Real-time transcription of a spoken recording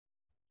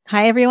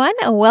Hi, everyone.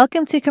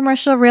 Welcome to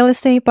Commercial Real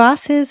Estate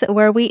Bosses,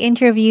 where we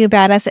interview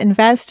badass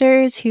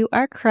investors who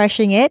are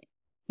crushing it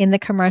in the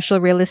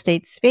commercial real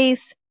estate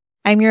space.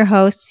 I'm your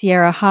host,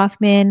 Sierra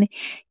Hoffman.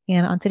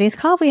 And on today's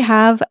call, we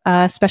have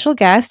a special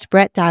guest,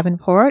 Brett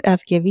Davenport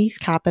of Givies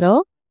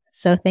Capital.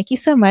 So thank you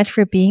so much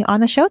for being on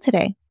the show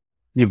today.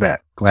 You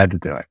bet. Glad to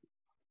do it.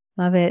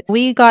 Love it.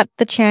 We got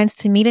the chance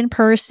to meet in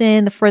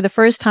person for the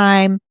first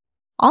time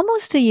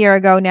almost a year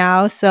ago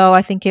now. So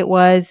I think it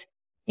was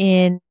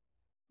in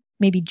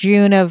maybe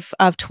June of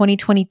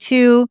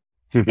 2022.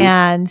 Mhm.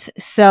 And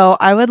so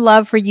I would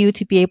love for you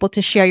to be able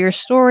to share your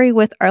story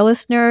with our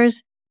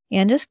listeners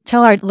and just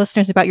tell our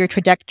listeners about your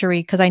trajectory,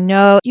 because I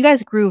know you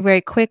guys grew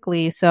very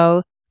quickly.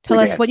 So tell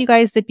We us did. what you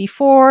guys did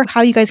before, how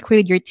you guys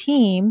created your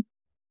team,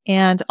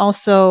 and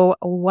also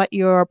what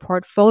your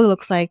portfolio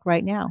looks like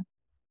right now.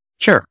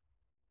 Sure.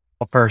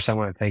 Well, first, I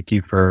want to thank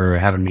you for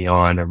having me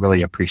on. I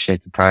really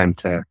appreciate the time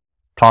to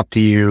talk to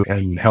you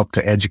and help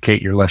to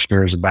educate your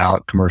listeners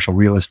about commercial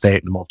real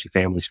estate and the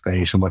multifamily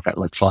space and what that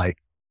looks like,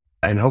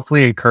 and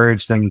hopefully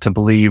encourage them to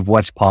believe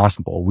what's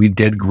possible. We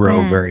did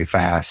grow very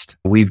fast.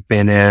 We've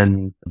been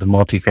in the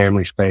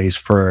multifamily space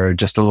for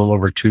just a little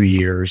over 2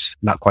 years,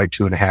 not quite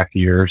 2.5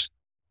 years.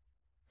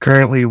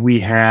 Currently, we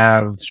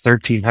have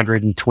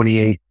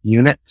 1,328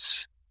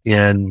 units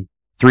in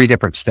 3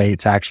 different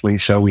states, actually.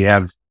 So we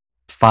have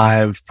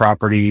 5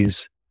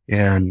 properties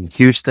in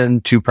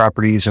Houston, 2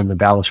 properties in the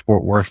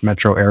Dallas-Fort Worth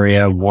metro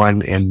area,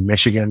 1 in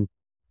Michigan,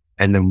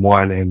 and then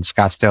 1 in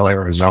Scottsdale,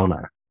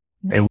 Arizona.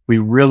 And we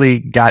really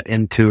got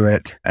into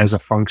it as a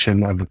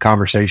function of the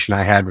conversation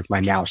I had with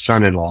my now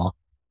son-in-law.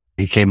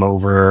 He came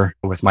over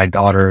with my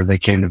daughter. They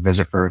came to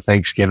visit for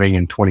Thanksgiving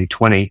in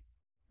 2020.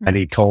 And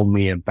he told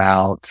me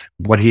about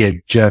what he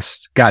had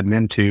just gotten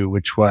into,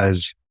 which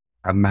was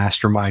a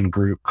mastermind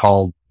group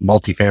called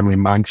Multifamily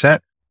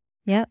Mindset.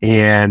 Yeah.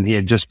 And he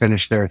had just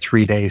finished their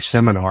 3-day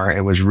seminar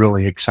and was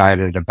really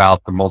excited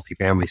about the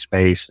multifamily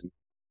space and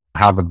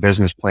how the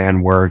business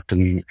plan worked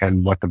and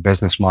what the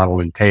business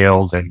model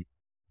entailed. And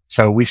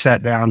so we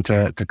sat down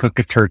to cook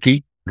a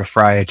turkey, to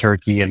fry a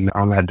turkey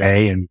on that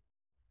day. And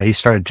he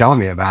started telling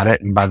me about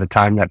it. And by the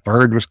time that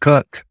bird was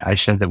cooked, I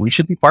said that we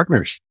should be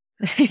partners,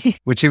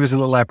 which he was a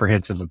little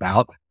apprehensive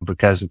about,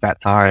 because at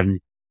that time,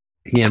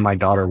 he and my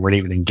daughter weren't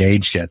even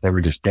engaged yet. They were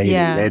just dating.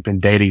 Yeah. They had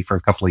been dating for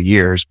a couple of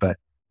years, but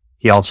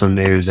he also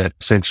knew that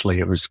essentially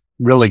it was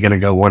really going to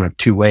go one of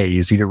 2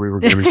 ways. Either we were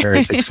going to be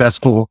very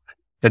successful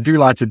to do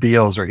lots of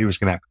deals, or he was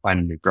going to have to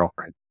find a new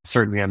girlfriend.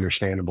 Certainly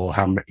understandable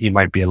how he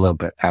might be a little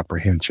bit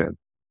apprehensive.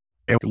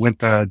 It went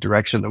the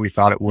direction that we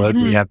thought it would.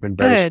 We have been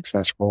very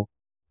successful,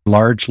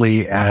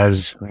 largely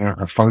as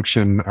a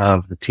function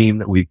of the team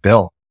that we've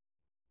built.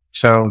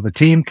 So the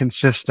team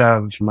consists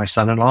of my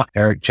son-in-law,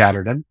 Eric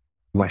Chatterton,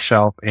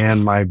 myself,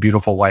 and my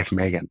beautiful wife,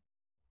 Megan.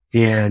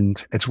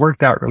 And it's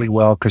worked out really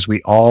well because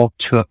we all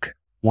took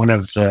one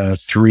of the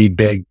 3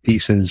 big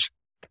pieces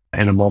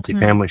in a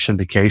multifamily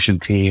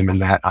syndication team,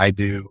 and that I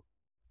do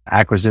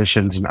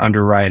acquisitions and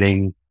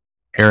underwriting.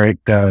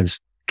 Eric does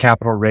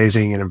capital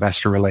raising and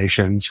investor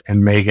relations,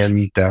 and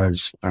Megan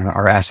does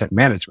our asset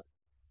management,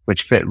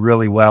 which fit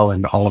really well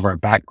into all of our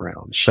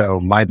backgrounds. So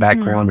my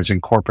background is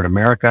in corporate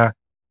America,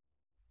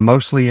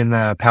 mostly in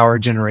the power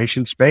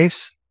generation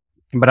space.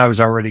 But I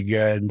was already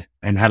good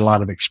and had a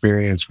lot of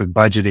experience with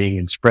budgeting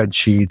and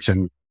spreadsheets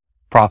and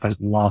profit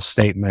and loss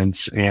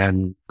statements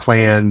and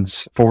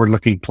plans,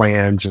 forward-looking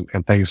plans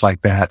and things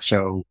like that.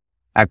 So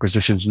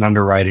acquisitions and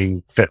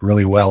underwriting fit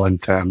really well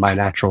into my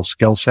natural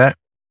skill set.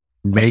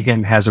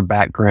 Megan has a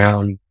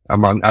background,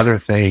 among other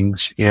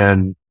things,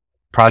 in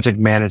project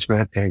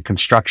management and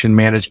construction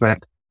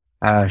management.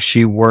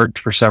 She worked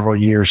for several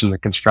years in the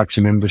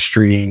construction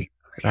industry,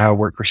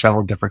 worked for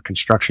several different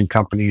construction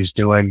companies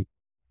doing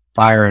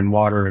fire and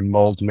water and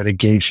mold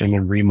mitigation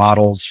and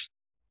remodels.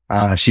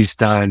 She's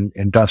done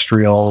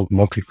industrial,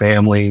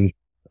 multifamily,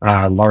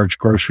 large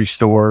grocery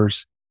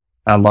stores,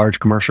 large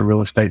commercial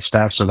real estate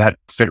stuff. So that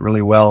fit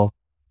really well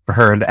for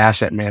her into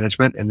asset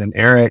management. And then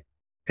Eric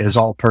is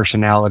all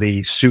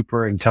personality,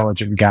 super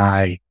intelligent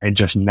guy, and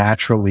just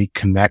naturally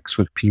connects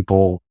with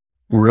people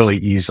really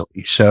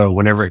easily. So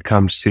whenever it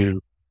comes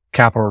to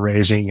capital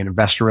raising and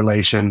investor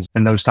relations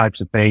and those types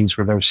of things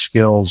where those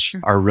skills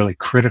are really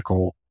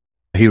critical,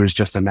 he was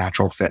just a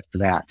natural fit for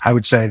that. I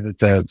would say that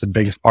the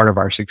biggest part of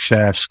our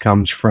success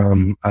comes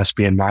from us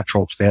being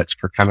natural fits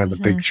for kind of the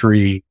big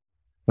 3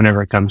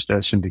 whenever it comes to a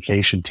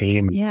syndication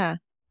team. Yeah.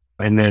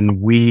 And then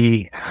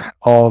we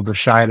all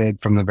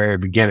decided from the very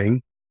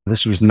beginning,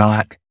 this was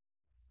not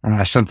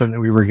something that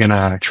we were going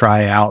to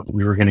try out.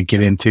 We were going to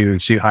get into and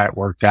see how it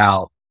worked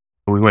out.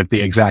 We went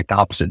the exact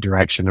opposite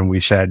direction, and we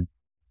said,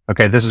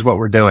 okay, this is what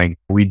we're doing.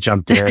 We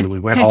jumped in,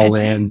 we went all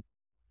in,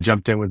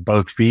 jumped in with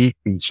both feet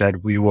and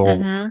said, we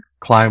will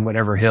climb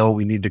whatever hill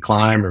we need to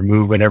climb or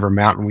move whatever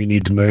mountain we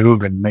need to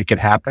move and make it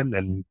happen.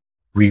 And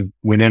we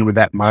went in with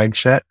that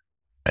mindset,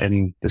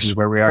 and this is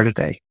where we are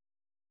today.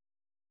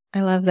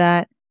 I love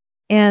that.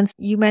 And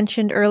you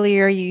mentioned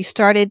earlier you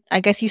started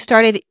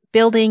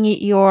building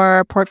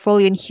your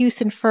portfolio in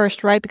Houston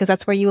first, right? Because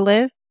that's where you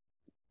live?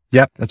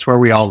 Yep. That's where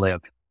we all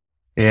live.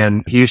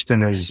 And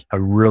Houston is a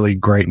really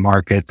great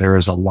market. There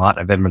is a lot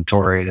of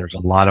inventory. There's a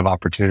lot of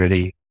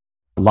opportunity.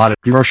 A lot of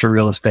commercial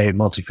real estate,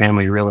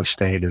 multifamily real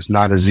estate is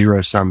not a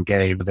zero-sum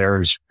game.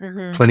 There's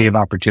plenty of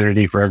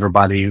opportunity for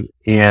everybody.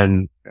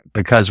 And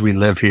because we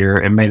live here,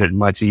 it made it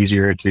much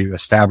easier to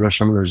establish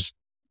some of those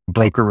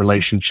broker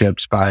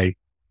relationships by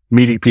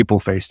meeting people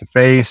face to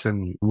face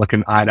and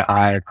looking eye to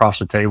eye across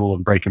the table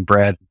and breaking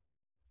bread,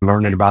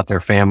 learning about their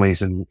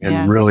families and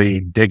really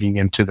digging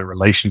into the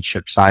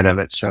relationship side of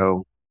it.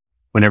 So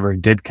whenever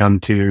it did come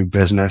to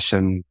business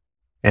and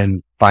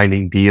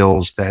finding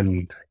deals,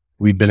 then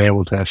we've been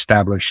able to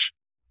establish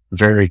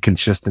very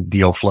consistent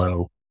deal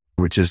flow,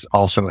 which has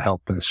also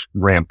helped us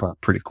ramp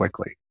up pretty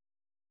quickly.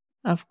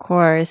 Of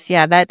course.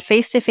 Yeah. That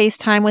face-to-face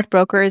time with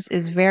brokers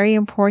is very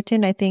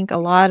important. I think a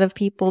lot of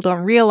people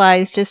don't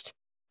realize just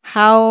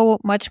how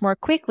much more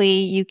quickly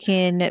you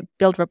can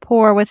build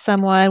rapport with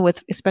someone,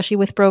 especially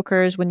with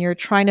brokers when you're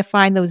trying to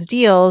find those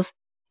deals.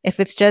 If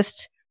it's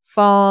just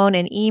phone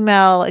and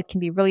email, it can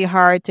be really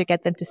hard to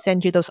get them to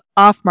send you those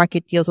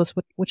off-market deals,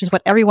 which is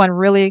what everyone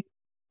really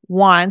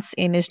wants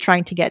and is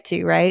trying to get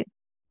to, right?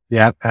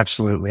 Yeah,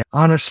 absolutely.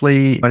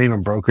 Honestly, not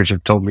even brokers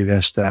have told me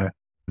this, that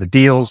the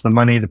deals, the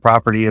money, the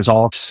property is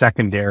all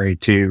secondary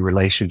to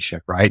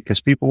relationship, right? Because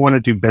people want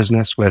to do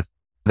business with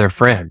their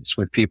friends,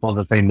 with people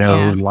that they know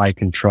and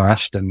like and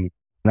trust. And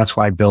that's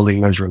why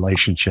building those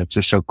relationships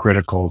is so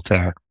critical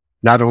to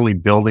not only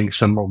building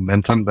some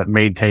momentum, but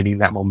maintaining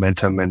that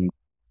momentum and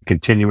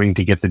continuing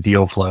to get the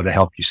deal flow to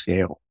help you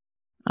scale.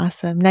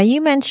 Awesome. Now,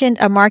 you mentioned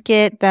a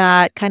market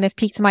that kind of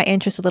piqued my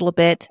interest a little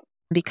bit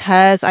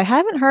because I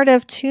haven't heard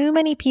of too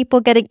many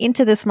people getting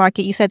into this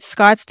market. You said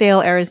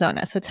Scottsdale,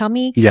 Arizona. So tell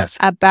me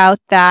about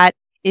that.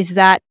 Is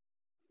that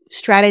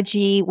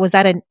strategy, was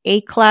that an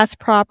A-class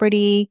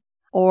property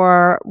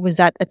or was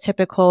that a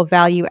typical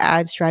value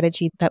add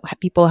strategy that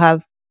people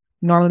have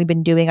normally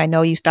been doing? I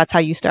know that's how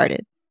you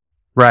started.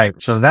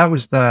 Right. So that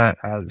was the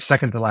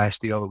second to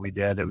last deal that we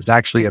did. It was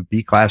actually a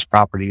B-class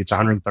property. It's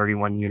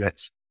 131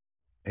 units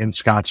in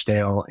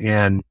Scottsdale.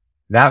 And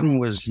that one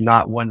was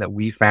not one that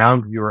we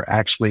found. We were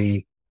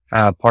actually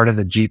part of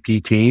the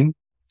GP team.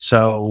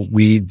 So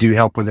we do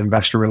help with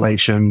investor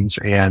relations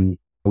and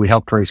we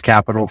helped raise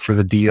capital for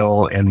the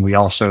deal. And we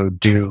also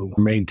do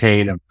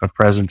maintain a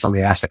presence on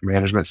the asset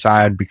management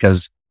side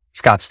because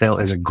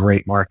Scottsdale is a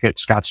great market.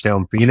 Scottsdale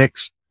and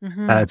Phoenix,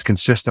 it's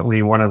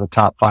consistently one of the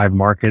top 5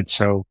 markets.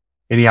 So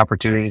any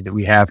opportunity that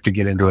we have to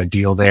get into a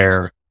deal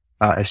there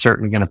is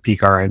certainly going to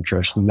pique our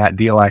interest. And that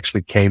deal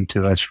actually came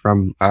to us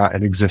from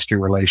an existing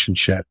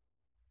relationship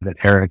that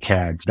Eric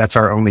had. That's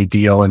our only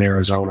deal in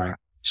Arizona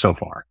so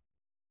far.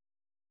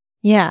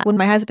 Yeah. When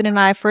my husband and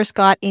I first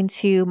got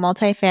into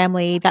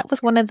multifamily, that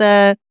was one of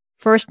the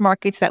first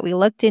markets that we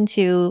looked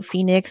into,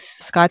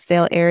 Phoenix,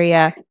 Scottsdale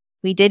area.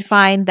 We did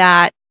find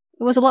that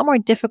it was a lot more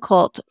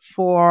difficult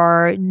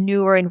for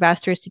newer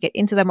investors to get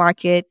into the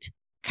market.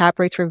 Cap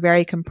rates were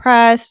very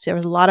compressed. There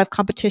was a lot of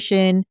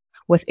competition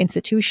with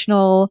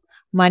institutional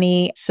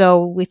money.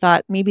 So we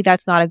thought maybe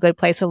that's not a good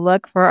place to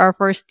look for our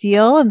first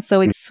deal. And so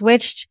we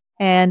switched.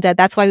 And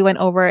that's why we went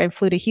over and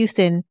flew to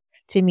Houston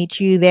to meet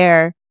you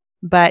there.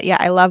 But yeah,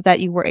 I love that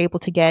you were able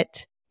to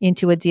get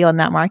into a deal in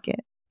that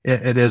market.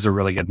 It is a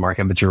really good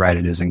market, but you're right.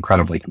 It is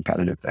incredibly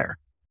competitive there.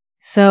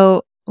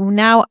 So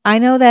now I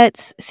know that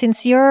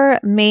since your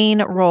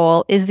main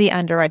role is the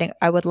underwriting,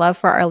 I would love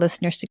for our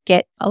listeners to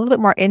get a little bit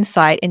more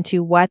insight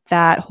into what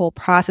that whole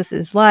process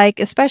is like,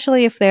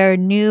 especially if they're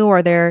new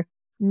or they're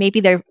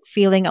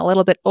feeling a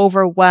little bit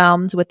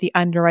overwhelmed with the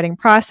underwriting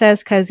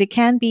process. Cause it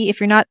can be, if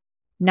you're not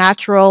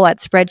natural at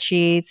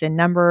spreadsheets and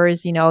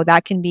numbers,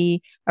 that can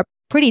be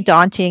pretty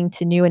daunting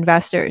to new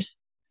investors.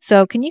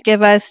 So can you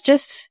give us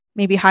just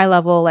maybe high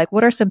level, like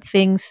what are some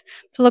things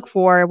to look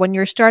for when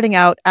you're starting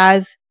out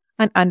as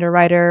an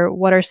underwriter?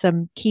 What are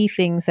some key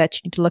things that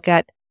you need to look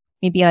at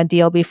maybe on a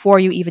deal before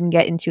you even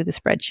get into the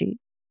spreadsheet?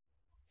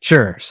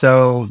 Sure.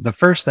 So the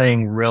first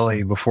thing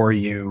really before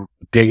you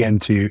dig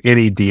into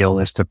any deal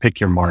is to pick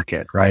your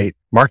market, right?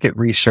 Market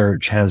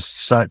research has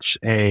such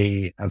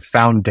a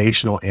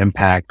foundational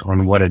impact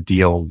on what a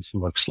deal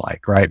looks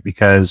like, right?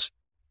 Because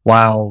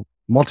while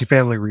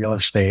multifamily real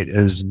estate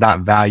is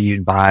not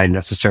valued by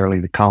necessarily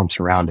the comps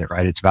around it,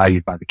 right? It's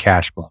valued by the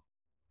cash flow,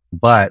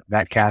 but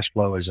that cash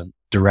flow is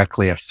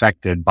directly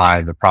affected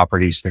by the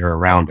properties that are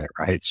around it,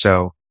 right?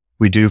 So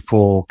we do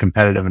full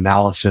competitive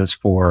analysis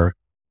for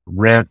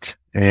rent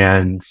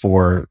and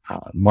for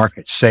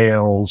market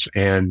sales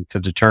and to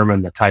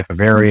determine the type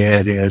of area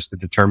it is, to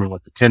determine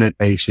what the tenant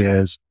base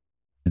is,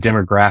 the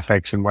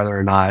demographics, and whether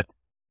or not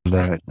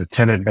the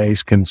tenant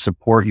base can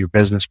support your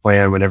business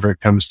plan whenever it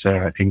comes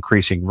to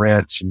increasing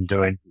rents and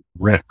doing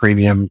rent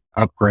premium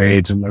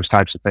upgrades and those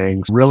types of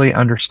things. Really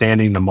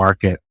understanding the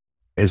market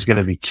is going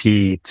to be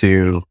key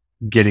to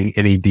getting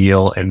any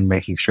deal and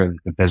making sure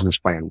that the business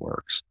plan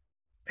works.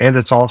 And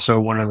it's also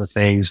one of the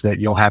things that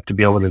you'll have to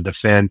be able to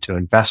defend to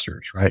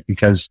investors, right?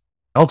 Because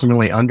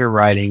ultimately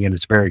underwriting at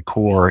its very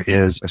core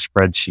is a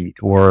spreadsheet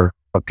or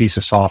a piece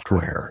of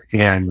software.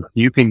 And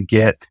you can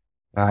get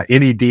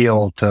any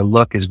deal to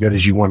look as good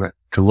as you want it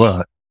to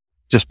look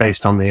just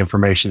based on the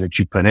information that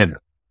you put in it.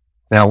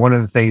 Now, one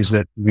of the things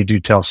that we do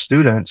tell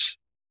students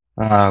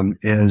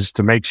is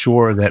to make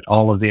sure that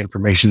all of the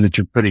information that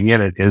you're putting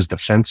in it is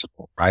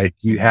defensible, right?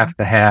 You have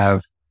to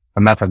have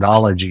a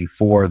methodology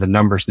for the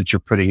numbers that you're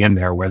putting in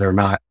there, whether or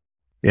not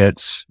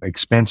it's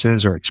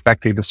expenses or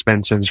expected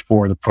expenses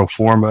for the pro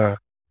forma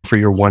for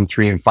your 1,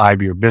 3, and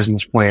 5-year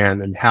business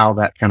plan, and how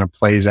that kind of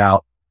plays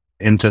out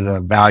into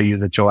the value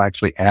that you'll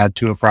actually add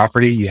to a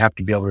property. You have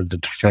to be able to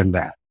defend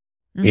that.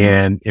 Mm-hmm.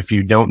 And if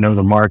you don't know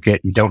the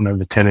market, you don't know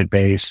the tenant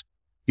base,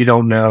 you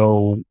don't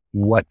know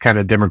what kind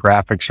of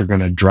demographics are going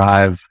to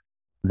drive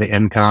the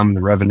income,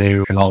 the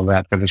revenue, and all of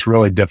that, but it's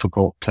really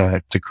difficult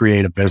to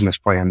create a business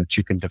plan that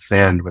you can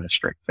defend with a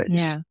straight face.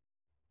 Yeah.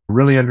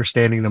 Really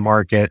understanding the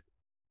market.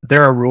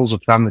 There are rules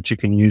of thumb that you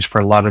can use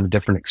for a lot of the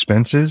different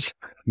expenses,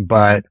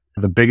 but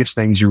the biggest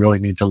things you really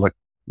need to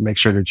make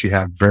sure that you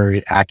have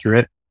very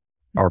accurate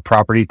are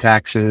property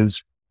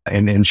taxes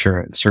and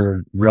insurance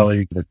are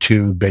really the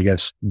two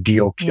biggest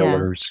deal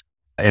killers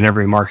in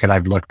every market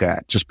I've looked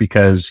at, just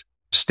because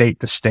state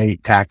to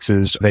state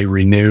taxes, they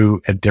renew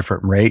at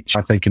different rates.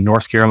 I think in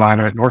North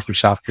Carolina, I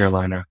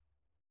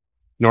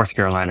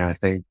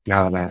think,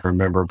 now that I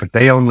remember, but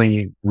they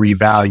only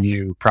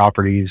revalue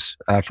properties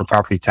for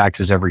property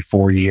taxes every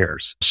 4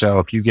 years. So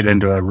if you get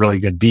into a really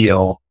good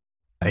deal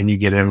and you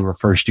get in the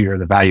first year of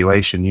the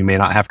valuation, you may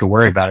not have to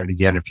worry about it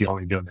again if you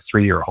only do a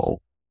 3-year hold.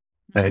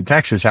 In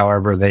Texas,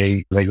 however,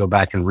 they go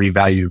back and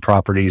revalue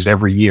properties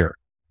every year.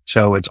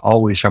 So it's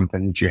always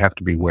something that you have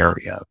to be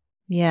wary of.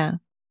 Yeah,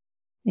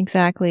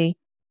 exactly.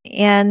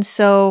 And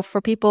so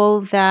for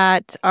people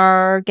that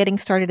are getting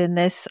started in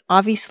this,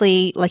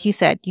 obviously, like you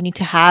said, you need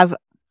to have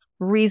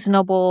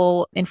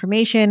reasonable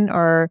information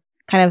or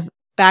kind of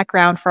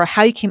background for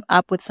how you came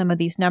up with some of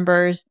these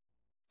numbers.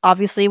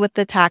 Obviously, with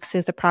the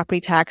taxes, the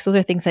property tax, those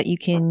are things that you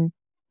can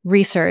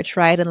research,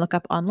 right? And look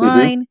up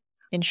online. Mm-hmm.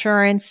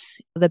 Insurance,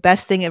 the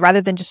best thing,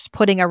 rather than just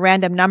putting a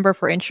random number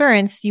for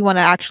insurance, you want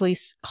to actually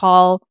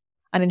call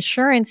an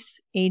insurance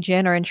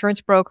agent or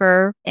insurance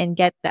broker and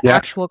get the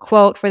actual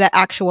quote for that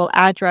actual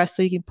address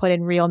so you can put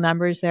in real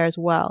numbers there as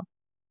well.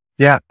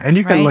 Yeah. And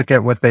you can look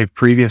at what they've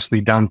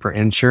previously done for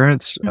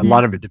insurance. Mm-hmm. A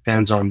lot of it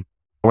depends on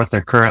what they're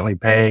currently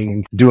paying,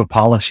 and do a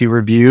policy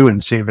review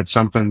and see if it's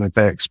something that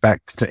they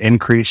expect to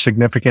increase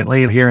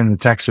significantly. Here in the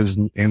Texas,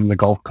 in the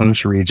Gulf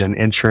Coast region,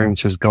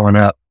 insurance is going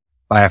up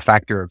by a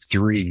factor of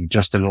 3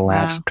 just in the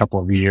last couple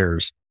of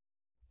years.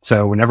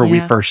 So whenever we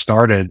first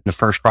started, the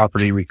first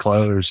property we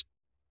closed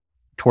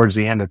towards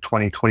the end of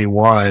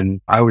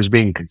 2021, I was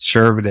being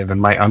conservative in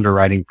my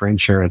underwriting for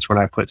insurance when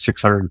I put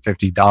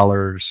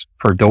 $650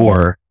 per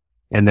door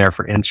in there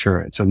for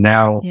insurance. And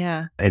now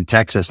in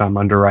Texas, I'm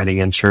underwriting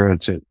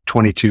insurance at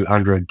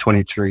 $2,200,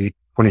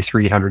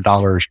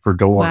 $2,300 per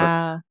door.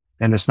 Wow.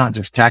 And it's not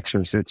just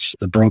Texas. It's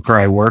the broker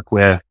I work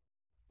with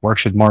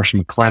works with Marsh &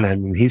 McLennan,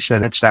 and he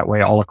said it's that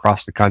way all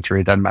across the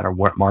country. It doesn't matter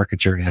what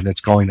market you're in.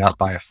 It's going up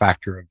by a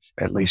factor of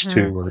at least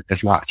 2, or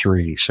if not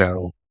 3.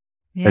 So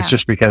it's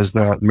just because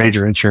the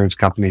major insurance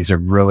companies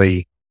have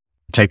really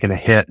taken a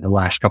hit in the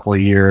last couple of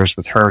years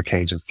with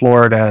hurricanes in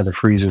Florida, the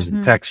freezes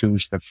in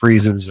Texas, the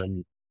freezes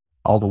and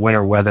all the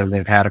winter weather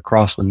they've had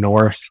across the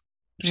north.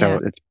 So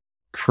it's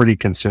pretty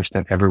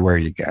consistent everywhere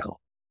you go.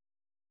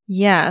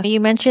 Yeah. You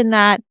mentioned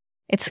that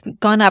it's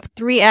gone up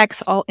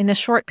 3x all in a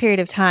short period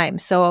of time.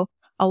 So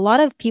a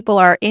lot of people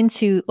are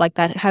into like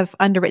that, have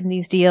underwritten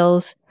these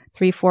deals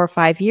 3, 4,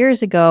 5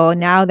 years ago.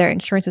 Now their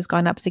insurance has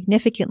gone up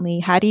significantly.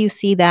 How do you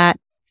see that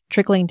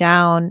trickling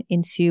down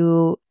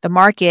into the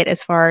market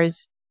as far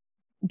as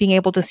being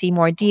able to see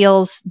more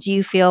deals? Do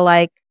you feel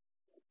like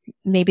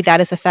maybe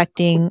that is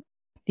affecting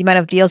the amount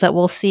of deals that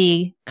we'll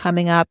see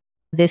coming up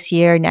this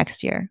year,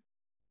 next year?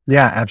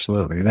 Yeah,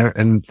 absolutely.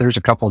 There's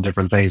a couple of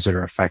different things that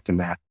are affecting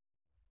that.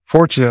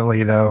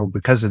 Fortunately, though,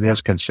 because it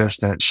is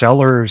consistent,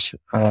 sellers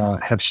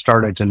have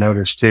started to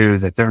notice too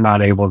that they're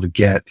not able to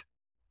get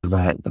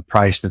the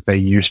price that they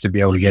used to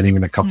be able to get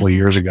even a couple of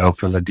years ago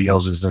for the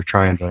deals as they're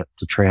trying to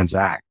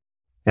transact.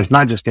 And it's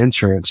not just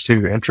insurance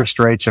too. Interest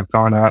rates have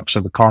gone up,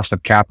 so the cost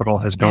of capital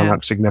has gone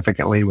up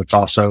significantly, which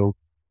also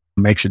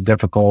makes it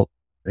difficult.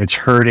 It's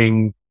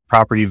hurting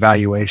property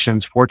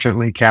valuations.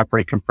 Fortunately, cap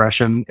rate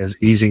compression is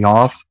easing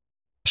off.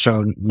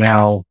 So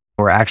now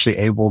we're actually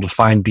able to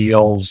find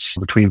deals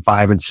between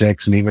 5 and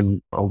 6 and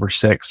even over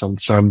 6 on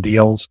some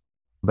deals.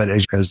 But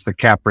as the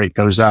cap rate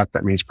goes up,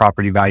 that means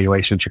property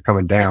valuations are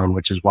coming down,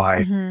 which is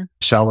why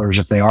sellers,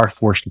 if they are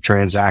forced to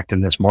transact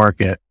in this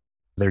market,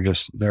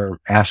 they're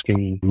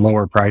asking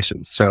lower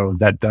prices. So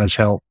that does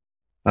help.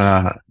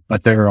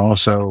 But there are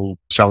also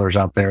sellers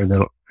out there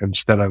that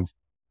instead of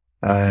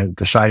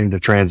deciding to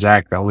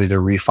transact, they'll either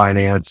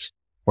refinance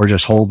or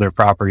just hold their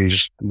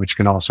properties, which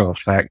can also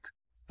affect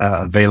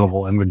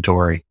available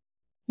inventory.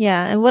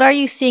 Yeah. And what are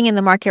you seeing in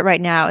the market right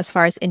now as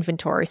far as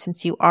inventory,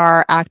 since you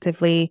are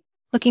actively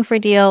looking for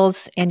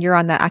deals and you're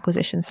on the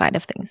acquisition side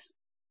of things?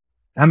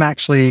 I'm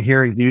actually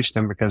here in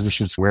Houston because this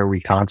is where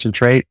we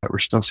concentrate, but we're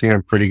still seeing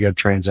a pretty good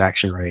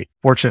transaction rate.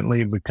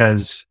 Fortunately,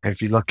 because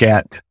if you look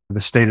at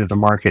the state of the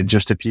market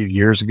just a few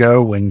years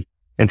ago when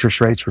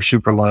interest rates were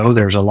super low.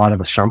 There's a lot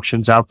of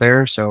assumptions out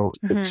there. So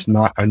it's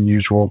not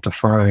unusual to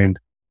find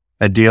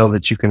a deal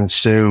that you can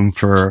assume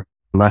for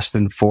less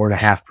than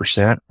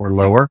 4.5% or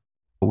lower,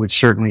 which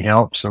certainly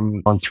helps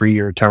on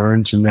 3-year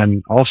terms. And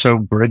then also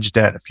bridge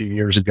debt a few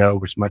years ago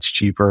was much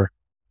cheaper.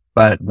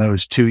 But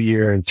those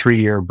 2-year and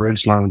 3-year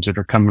bridge loans that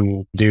are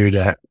coming due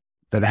that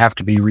have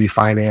to be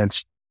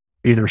refinanced,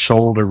 either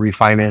sold or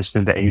refinanced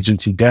into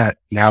agency debt,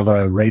 now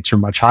the rates are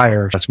much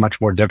higher. It's much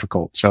more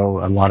difficult.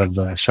 So a lot of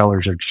the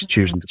sellers are just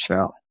choosing to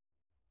sell.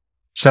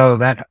 So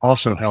that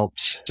also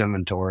helps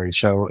inventory.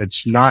 So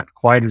it's not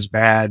quite as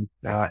bad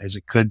as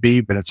it could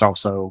be, but it's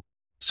also,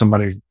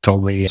 somebody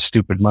told me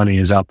stupid money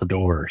is out the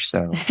door.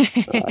 So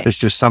it's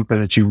just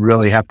something that you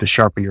really have to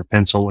sharpen your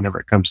pencil whenever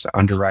it comes to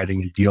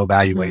underwriting and deal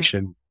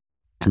valuation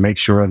to make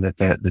sure that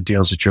the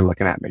deals that you're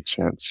looking at make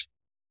sense.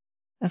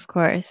 Of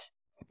course.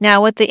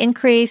 Now, with the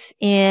increase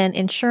in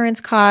insurance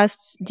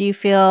costs, do you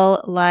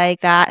feel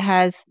like that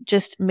has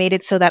just made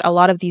it so that a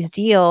lot of these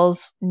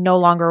deals no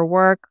longer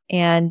work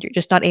and you're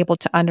just not able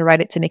to underwrite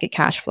it to make it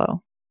cash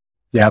flow?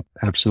 Yep,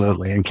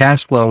 absolutely. And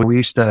cash flow, we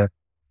used to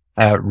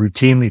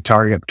routinely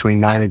target between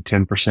 9 and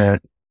 10%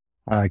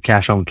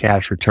 cash on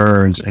cash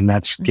returns. And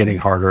that's getting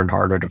harder and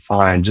harder to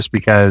find just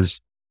because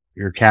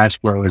your cash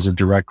flow is a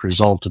direct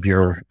result of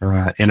your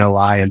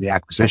NOI and the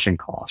acquisition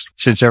cost.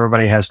 Since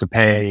everybody has to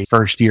pay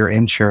first year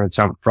insurance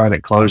up front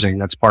at closing,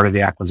 that's part of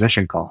the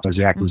acquisition cost. As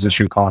the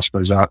acquisition cost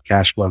goes up,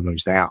 cash flow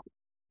goes down.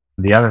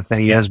 The other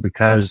thing is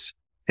because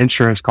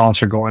insurance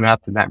costs are going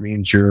up, and that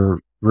means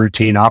your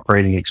routine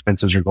operating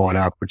expenses are going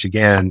up, which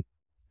again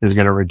is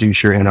going to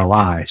reduce your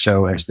NOI.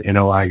 So as the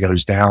NOI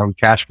goes down,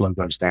 cash flow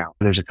goes down.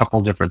 There's a couple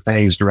of different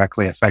things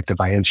directly affected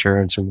by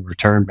insurance and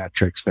return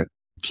metrics that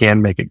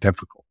can make it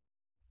difficult.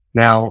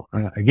 Now,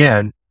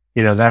 again,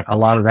 that a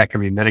lot of that can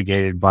be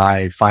mitigated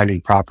by finding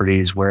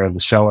properties where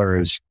the seller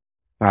is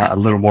a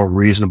little more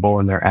reasonable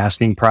in their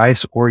asking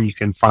price, or you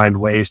can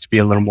find ways to be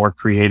a little more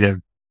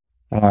creative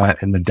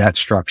in the debt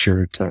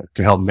structure to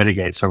help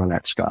mitigate some of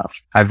that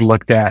stuff.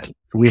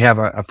 We have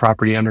a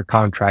property under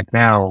contract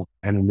now,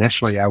 and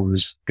initially I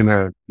was going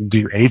to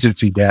do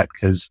agency debt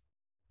because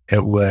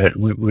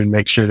we would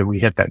make sure that we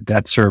hit that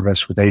debt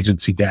service with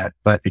agency debt,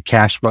 but it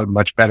cash flowed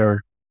much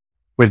better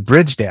with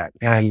bridge debt.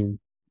 And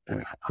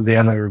the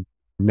other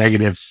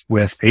negative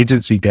with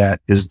agency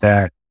debt is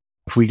that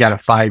if we got a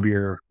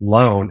 5-year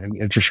loan and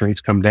interest rates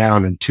come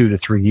down in 2 to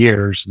 3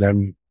 years,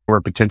 then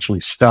we're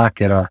potentially stuck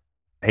at a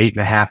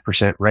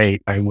 8.5%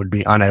 rate and would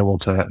be unable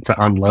to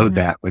unload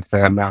that with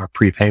the amount of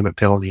prepayment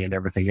penalty and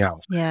everything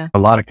else. Yeah. A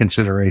lot of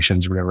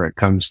considerations whenever it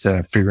comes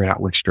to figuring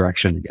out which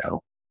direction to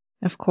go.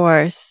 Of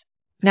course.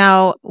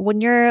 Now,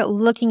 when you're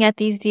looking at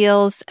these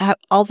deals,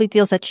 all the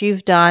deals that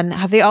you've done,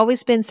 have they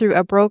always been through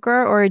a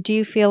broker, or do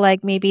you feel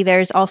like maybe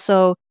there's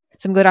also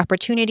some good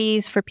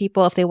opportunities for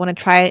people if they want to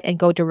try it and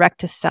go direct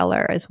to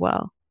seller as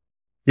well?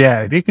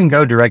 Yeah, if you can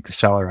go direct to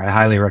seller, I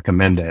highly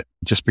recommend it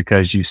just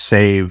because you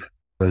save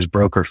those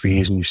broker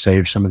fees and you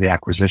save some of the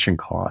acquisition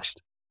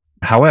cost.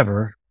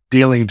 However,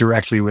 dealing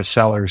directly with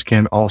sellers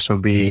can also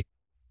be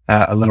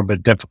a little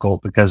bit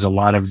difficult because a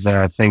lot of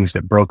the things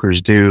that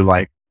brokers do,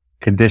 like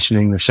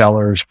conditioning the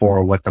sellers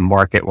for what the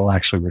market will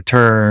actually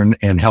return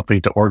and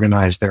helping to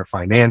organize their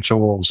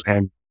financials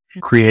and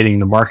creating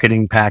the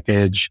marketing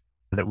package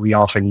that we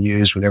often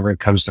use whenever it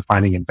comes to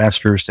finding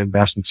investors to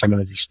invest in some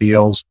of these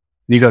deals.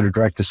 You go to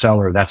direct to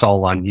seller, that's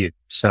all on you.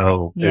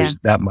 So there's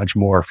that much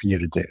more for you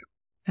to do.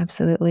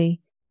 Absolutely.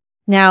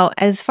 Now,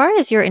 as far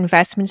as your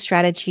investment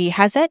strategy,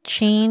 has that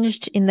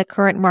changed in the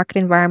current market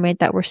environment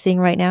that we're seeing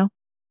right now?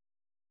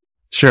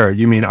 Sure.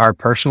 You mean our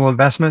personal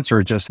investments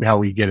or just how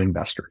we get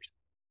investors?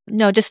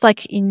 No, just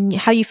like in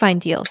how you find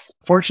deals.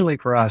 Fortunately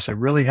for us, it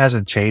really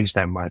hasn't changed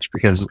that much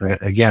because,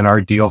 again, our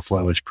deal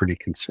flow is pretty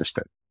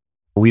consistent.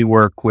 We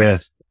work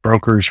with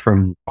brokers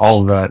from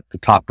all the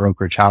top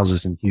brokerage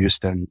houses in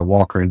Houston,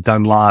 Walker and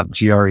Dunlop,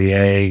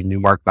 GREA,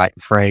 Newmark, Knight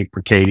and Frank,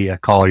 Mercadia,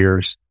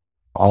 Colliers,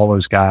 all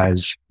those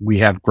guys. We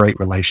have great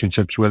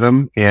relationships with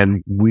them,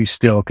 and we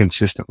still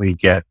consistently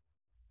get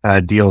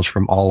deals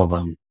from all of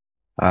them.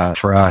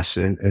 For us,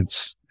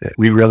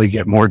 we really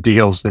get more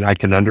deals than I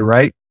can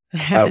underwrite.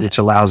 Which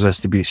allows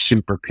us to be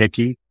super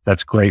picky.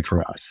 That's great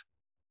for us.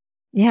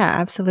 Yeah,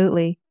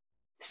 absolutely.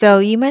 So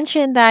you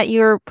mentioned that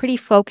you're pretty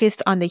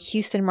focused on the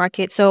Houston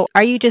market. So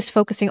are you just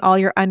focusing all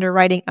your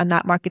underwriting on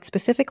that market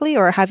specifically,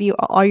 or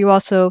are you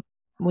also,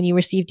 when you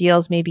receive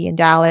deals maybe in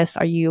Dallas,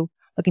 are you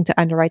looking to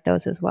underwrite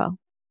those as well?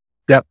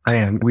 Yep, I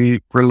am.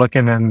 We're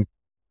looking, and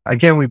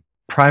again, we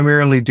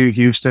primarily do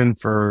Houston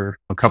for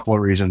a couple of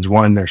reasons.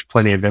 One, there's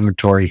plenty of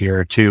inventory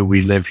here. Two,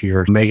 we live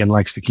here. Megan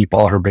likes to keep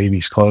all her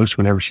babies close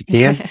whenever she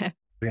can,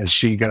 as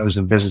she goes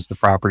and visits the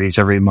properties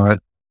every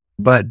month.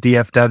 But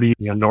DFW,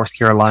 North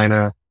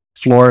Carolina,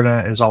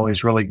 Florida is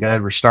always really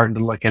good. We're starting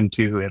to look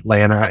into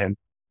Atlanta and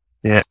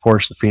of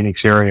course, the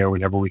Phoenix area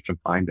whenever we can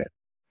find it.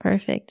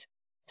 Perfect.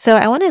 So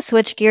I want to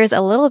switch gears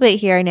a little bit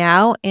here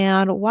now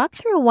and walk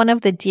through one of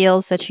the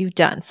deals that you've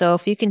done. So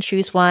if you can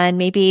choose one,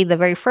 maybe the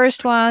very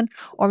first one,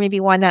 or maybe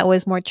one that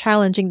was more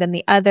challenging than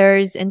the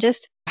others, and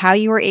just how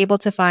you were able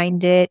to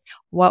find it,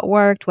 what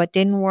worked, what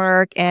didn't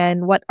work,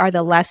 and what are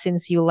the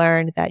lessons you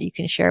learned that you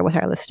can share with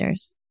our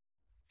listeners.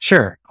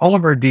 Sure. All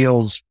of our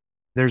deals,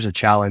 there's a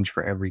challenge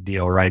for every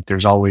deal, right?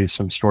 There's always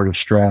some sort of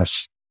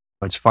stress.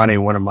 It's funny.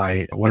 One of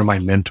my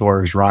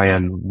mentors,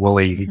 Ryan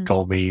Woolley, he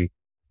told me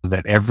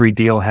that every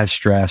deal has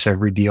stress,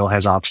 every deal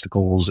has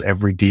obstacles,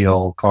 every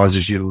deal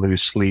causes you to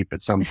lose sleep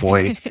at some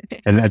point.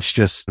 And that's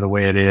just the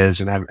way it is.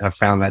 And I've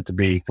found that to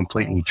be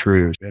completely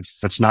true.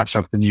 It's not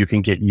something you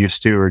can get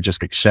used to or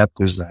just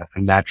accept as a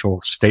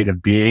natural state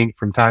of being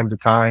from time to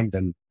time,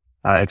 then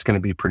it's going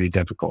to be pretty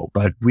difficult.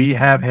 But we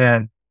have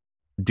had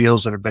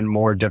deals that have been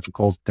more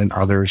difficult than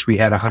others. We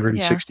had a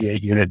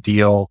 168 unit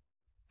deal.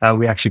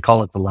 We actually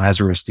call it the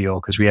Lazarus deal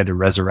because we had to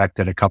resurrect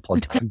it a couple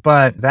of times.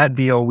 But that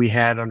deal we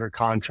had under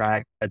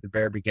contract at the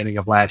very beginning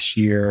of last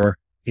year.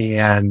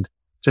 And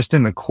just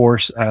in the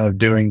course of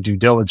doing due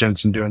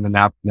diligence and doing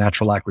the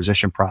natural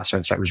acquisition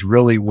process, that was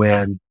really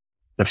when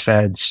the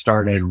Fed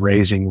started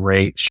raising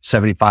rates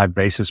 75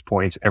 basis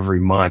points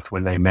every month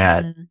when they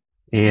met.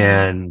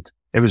 And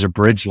it was a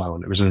bridge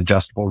loan. It was an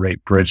adjustable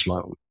rate bridge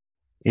loan.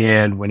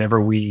 And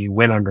whenever we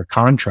went under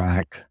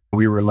contract,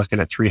 we were looking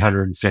at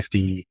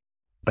 350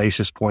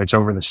 basis points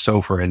over the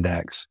SOFR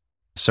index.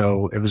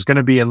 So it was going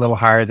to be a little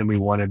higher than we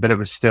wanted, but it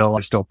was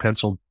still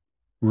penciled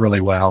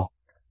really well.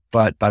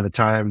 But by the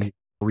time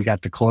we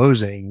got to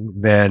closing,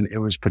 then it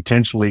was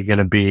potentially going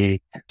to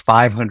be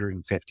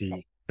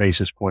 550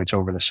 basis points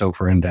over the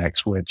SOFR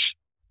index, which,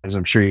 as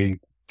I'm sure you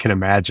can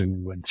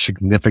imagine, would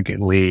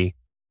significantly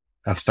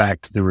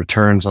affect the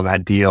returns on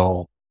that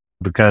deal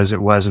because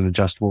it was an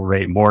adjustable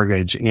rate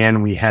mortgage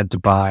and we had to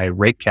buy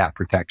rate cap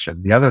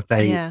protection. The other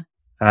thing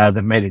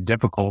that made it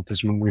difficult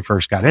is when we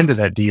first got into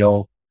that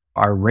deal,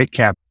 our rate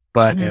cap,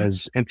 but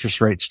as interest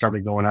rates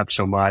started going up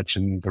so much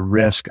and the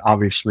risk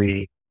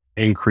obviously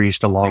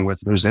increased along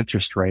with those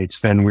interest rates,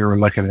 then we were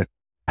looking at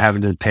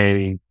having to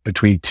pay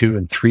between 2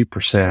 and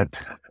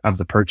 3% of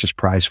the purchase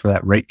price for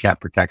that rate cap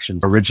protection.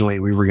 Originally,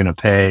 we were going to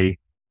pay,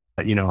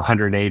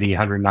 180,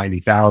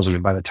 190,000.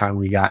 And by the time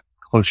we got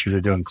closer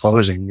to doing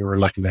closing, we were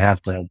looking to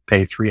have to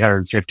pay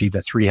 350 to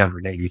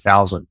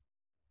 380,000.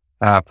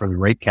 For the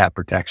rate cap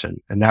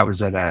protection. And that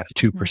was at a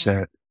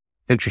 2%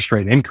 interest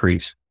rate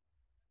increase.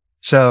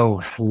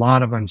 So a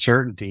lot of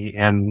uncertainty.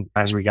 And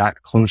as we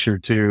got closer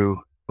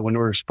to when we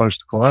were supposed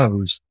to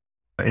close,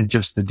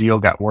 the deal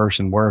got worse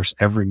and worse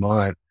every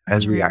month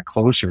as we got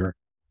closer,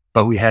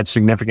 but we had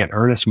significant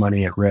earnest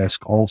money at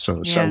risk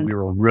also. So we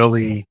were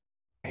really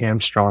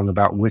hamstrung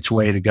about which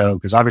way to go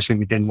because obviously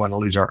we didn't want to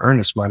lose our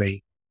earnest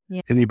money.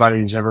 Anybody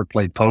who's ever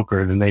played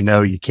poker, then they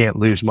know you can't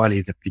lose money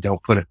if you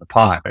don't put it in the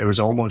pot. It was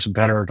almost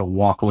better to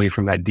walk away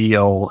from that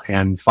deal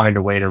and find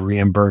a way to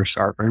reimburse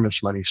our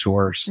earnest money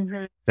source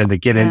than to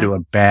get into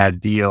a bad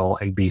deal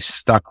and be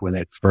stuck with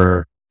it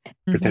for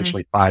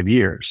potentially 5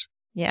 years.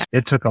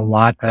 It took a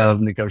lot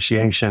of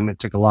negotiation. It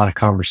took a lot of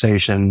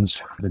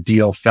conversations. The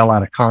deal fell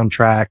out of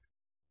contract.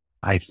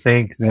 I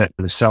think that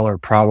the seller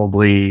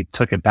probably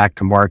took it back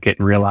to market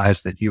and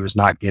realized that he was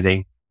not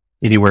getting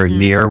anywhere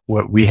near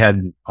what we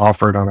had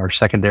offered on our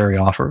secondary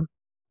offer.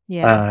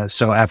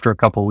 So after a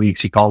couple of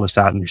weeks, he called us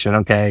out and he said,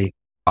 okay,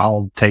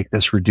 I'll take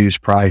this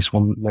reduced price.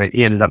 Well,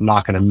 he ended up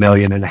knocking $1.5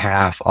 million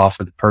off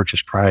of the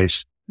purchase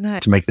price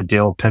to make the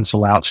deal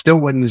pencil out. Still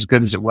wasn't as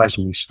good as it was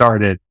when we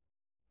started,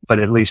 but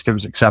at least it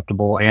was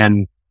acceptable.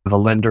 And the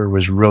lender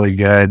was really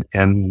good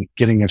and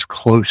getting us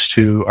close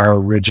to our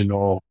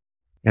original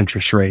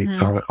interest rate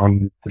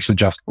on this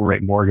adjustable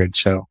rate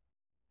mortgage. So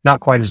not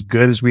quite as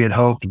good as we had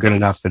hoped, good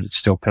enough that it's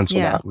still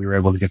penciled out. We were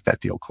able to get that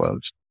deal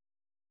closed.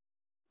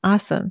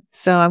 Awesome.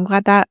 So I'm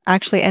glad that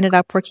actually ended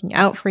up working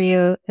out for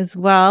you as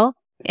well.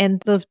 And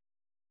those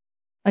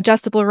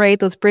adjustable rate,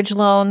 those bridge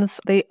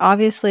loans, they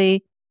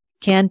obviously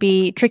can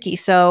be tricky.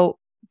 So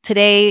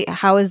today,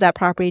 how is that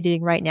property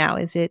doing right now?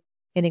 Is it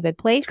in a good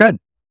place? It's good.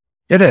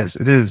 It is.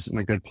 It is in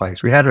a good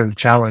place. We had a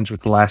challenge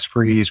with the last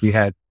freeze. We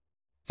had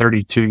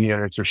 32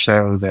 units or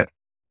so that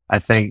I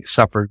think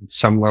suffered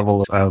some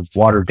level of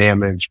water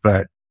damage,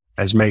 but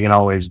as Megan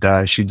always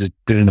does, she did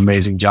an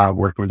amazing job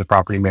working with the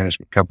property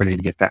management company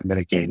to get that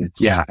mitigated.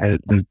 Yeah,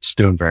 it's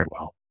doing very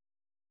well.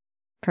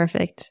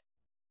 Perfect.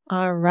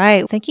 All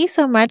right. Thank you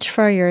so much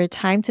for your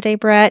time today,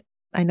 Brett.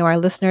 I know our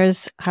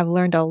listeners have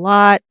learned a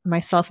lot,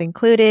 myself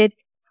included.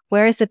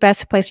 Where is the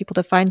best place for people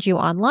to find you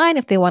online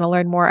if they want to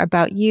learn more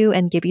about you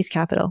and Gibby's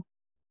Capital?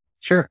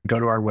 Sure.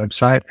 Go to our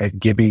website at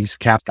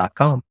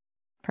gibbyscap.com.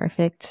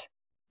 Perfect.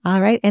 All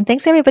right. And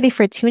thanks everybody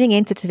for tuning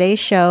in to today's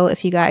show.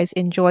 If you guys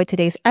enjoyed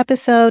today's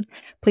episode,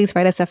 please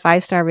write us a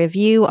 5-star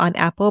review on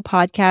Apple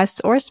Podcasts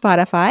or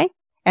Spotify.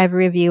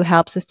 Every review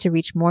helps us to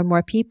reach more and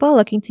more people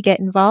looking to get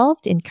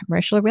involved in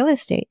commercial real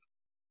estate.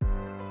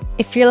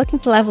 If you're looking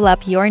to level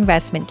up your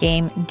investment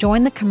game,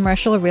 join the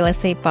Commercial Real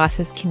Estate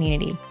Bosses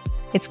community.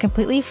 It's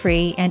completely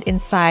free, and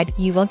inside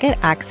you will get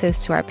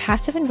access to our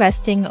Passive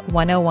Investing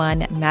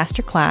 101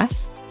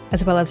 Masterclass,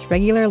 as well as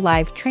regular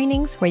live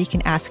trainings where you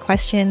can ask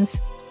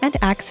questions and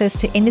access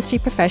to industry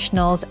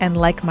professionals and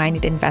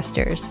like-minded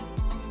investors.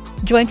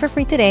 Join for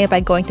free today by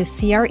going to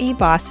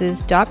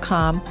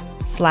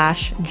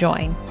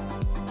crebosses.com/join.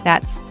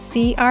 That's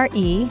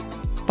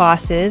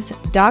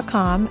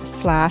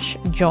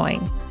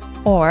crebosses.com/join.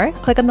 Or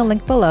click on the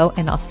link below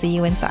and I'll see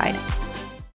you inside.